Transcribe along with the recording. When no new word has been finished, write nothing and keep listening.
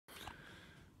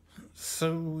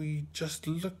So we just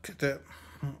look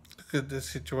at the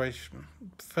situation.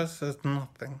 First, there's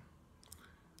nothing.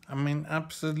 I mean,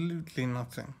 absolutely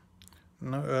nothing.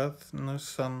 No Earth, no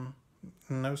Sun,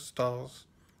 no stars,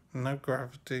 no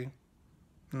gravity,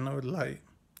 no light.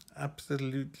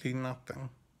 Absolutely nothing.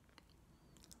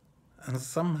 And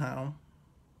somehow,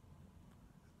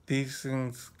 these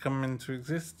things come into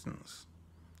existence.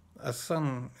 A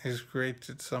sun is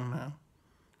created somehow.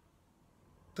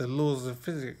 The laws of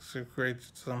physics are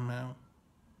created somehow.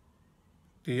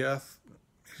 The earth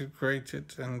is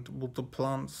created, and all the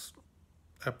plants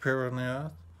appear on the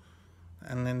earth,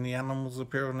 and then the animals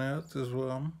appear on the earth as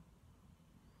well.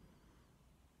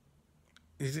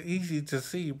 It's easy to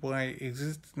see why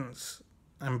existence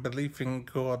and belief in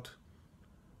God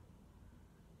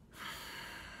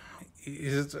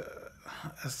is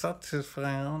a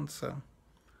satisfying answer,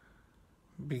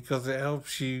 because it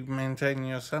helps you maintain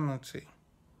your sanity.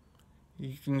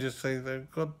 You can just say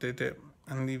that God did it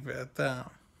and leave it at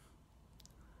that.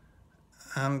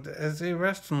 And as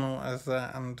irrational as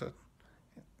that and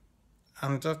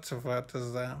unjustified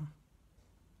as that,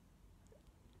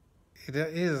 it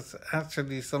is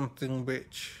actually something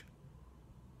which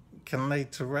can lay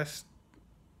to rest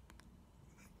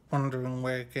wondering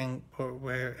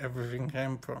where everything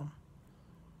came from.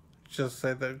 Just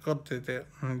say that God did it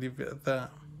and leave it at that.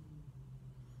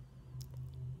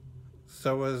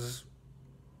 So as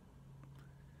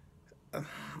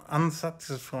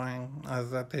unsatisfying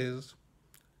as that is,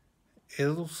 it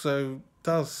also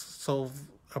does solve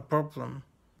a problem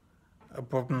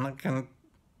that can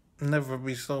never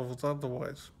be solved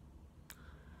otherwise.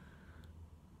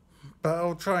 But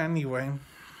I'll try anyway.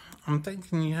 I'm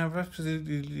thinking you have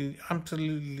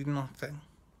absolutely nothing.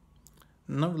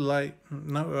 No light,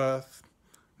 no earth,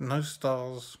 no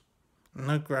stars,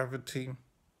 no gravity,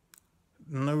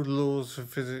 no laws of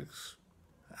physics,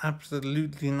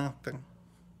 absolutely nothing.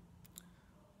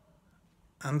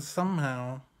 And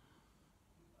somehow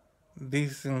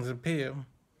these things appear.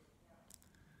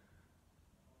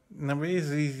 Now, it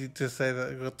is easy to say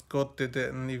that God did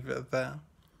it and leave it at that,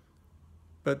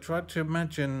 but try to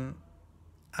imagine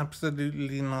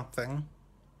absolutely nothing,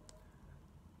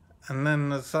 and then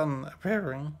the sun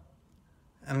appearing,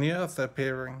 and the earth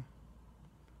appearing,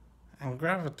 and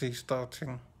gravity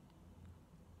starting.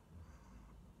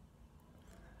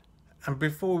 And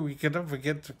before we could ever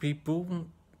get to people,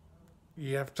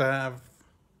 you have to have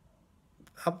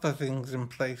other things in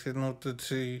place in order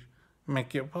to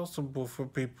make it possible for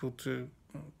people to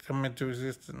come into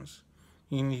existence.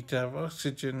 You need to have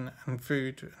oxygen and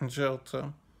food and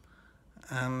shelter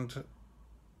and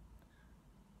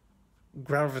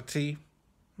gravity,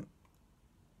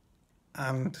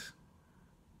 and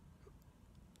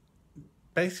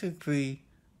basically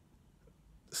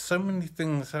so many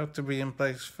things have to be in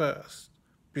place first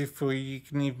before you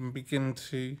can even begin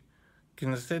to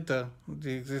consider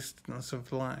the existence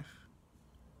of life.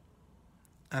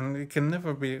 And it can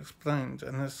never be explained,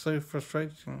 and it's so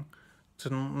frustrating to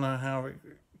not know how it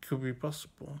could be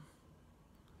possible.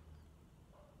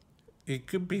 It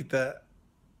could be that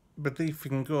belief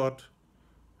in God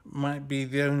might be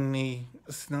the only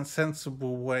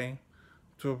sensible way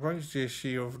to approach the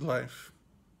issue of life,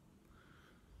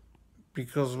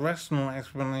 because rational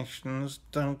explanations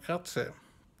don't cut it.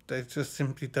 They just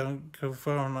simply don't go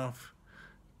far enough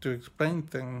to explain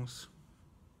things.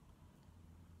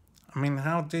 I mean,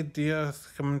 how did the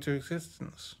earth come into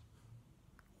existence?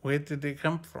 Where did it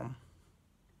come from?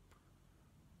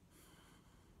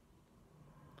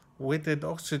 Where did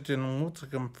oxygen and water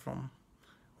come from?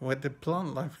 Where did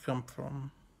plant life come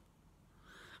from?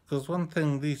 Because one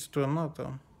thing leads to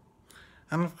another.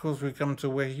 And of course we come to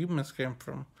where humans came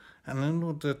from. And in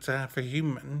order to have a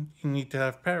human, you need to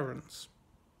have parents.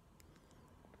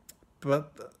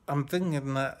 But I'm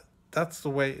thinking that that's the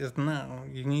way it is now.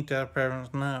 You need to have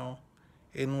parents now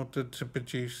in order to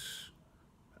produce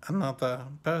another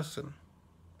person.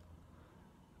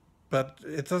 But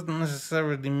it doesn't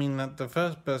necessarily mean that the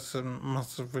first person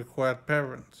must have required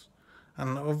parents.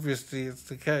 And obviously it's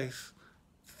the case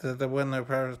that there were no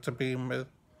parents to begin with.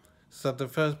 So the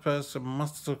first person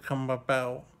must have come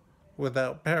about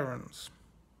without parents.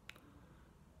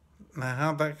 Now,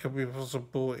 how that could be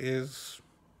possible is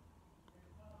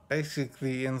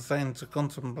basically insane to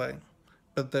contemplate,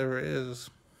 but there it is.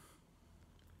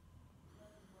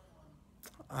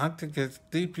 I think it's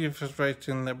deeply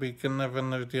frustrating that we can never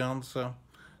know the answer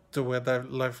to where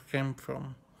that life came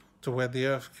from, to where the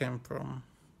earth came from.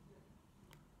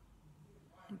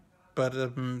 But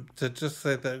to just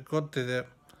say that God did it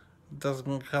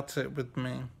doesn't cut it with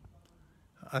me.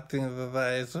 I think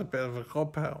that is a bit of a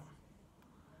cop-out,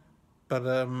 but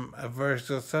a very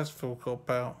successful cop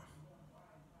out,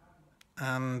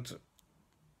 and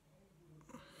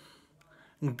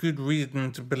good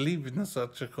reason to believe in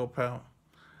such a cop out.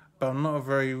 But I'm not a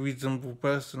very reasonable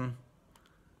person,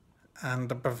 and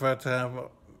I prefer to have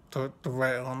the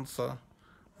right answer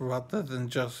rather than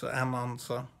just an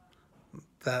answer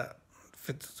that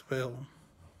fits the bill.